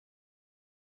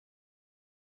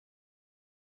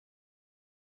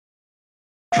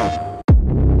So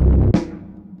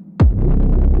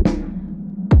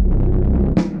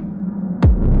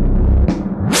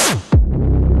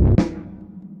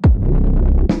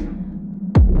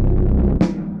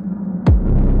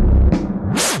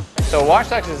Watch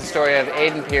Dogs is the story of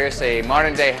Aiden Pierce, a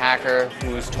modern-day hacker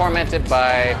who's tormented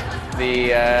by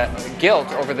the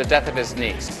guilt over the death of his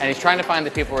niece. And he's trying to find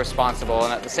the people responsible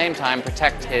and at the same time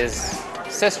protect his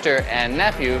sister and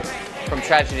nephew from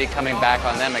tragedy coming back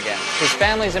on them again. His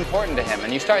family is important to him,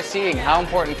 and you start seeing how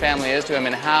important family is to him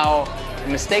and how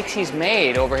the mistakes he's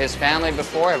made over his family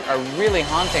before are really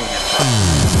haunting him.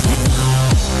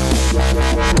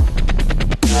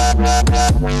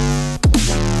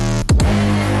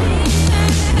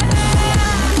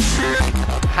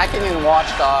 Hacking in Watch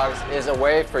Dogs is a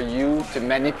way for you to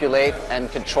manipulate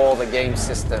and control the game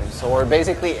system. So we're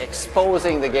basically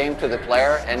exposing the game to the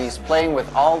player, and he's playing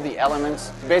with all the elements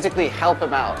to basically help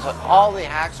him out. So all the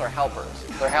hacks are helpers.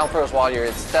 They're helpers while you're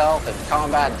in stealth and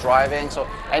combat, driving. So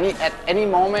at any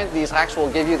moment, these hacks will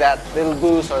give you that little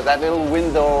boost or that little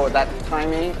window, that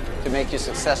timing to make you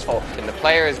successful. And the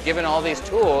player is given all these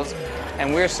tools,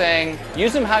 and we're saying,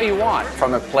 use them how you want.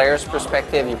 From a player's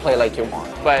perspective, you play like you want.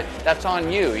 But that's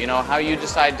on you, how you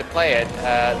decide to play it.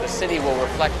 The city will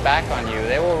reflect back on you.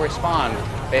 They will respond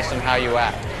based on how you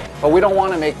act. But we don't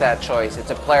want to make that choice.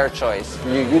 It's a player choice.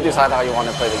 You decide how you want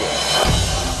to play the game.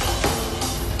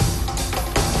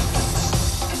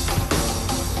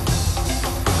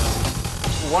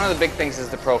 One of the big things is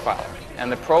the profiler. And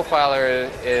the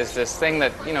profiler is this thing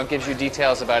that gives you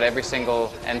details about every single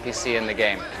NPC in the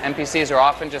game. NPCs are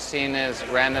often just seen as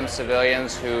random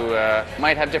civilians who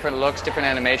might have different looks, different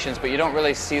animations, but you don't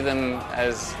really see them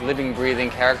as living,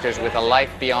 breathing characters with a life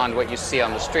beyond what you see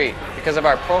on the street. Because of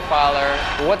our profiler,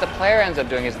 what the player ends up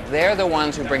doing is they're the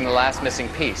ones who bring the last missing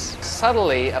piece.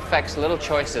 Subtly affects little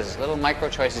choices, little micro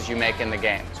choices you make in the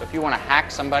game. So if you want to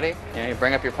hack somebody, you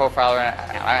bring up your profiler,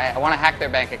 I want to hack their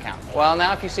bank account. Well,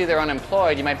 now if you see they're unemployed,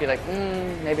 you might be like,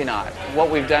 maybe not. What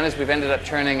we've done is we've ended up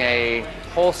turning a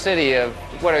whole city of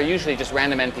what are usually just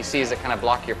random NPCs that kind of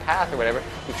block your path or whatever,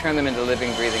 we've turned them into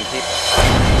living, breathing people.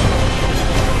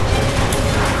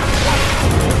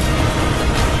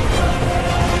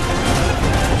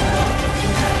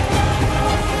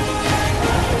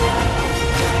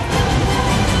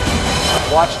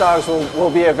 Watch Dogs will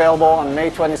be available on May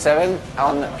 27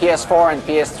 on PS4 and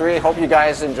PS3. Hope you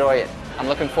guys enjoy it. I'm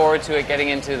looking forward to it getting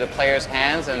into the players'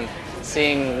 hands and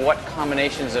seeing what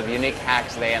combinations of unique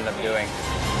hacks they end up doing.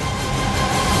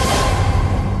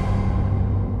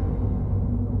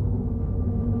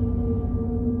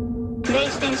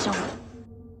 PlayStation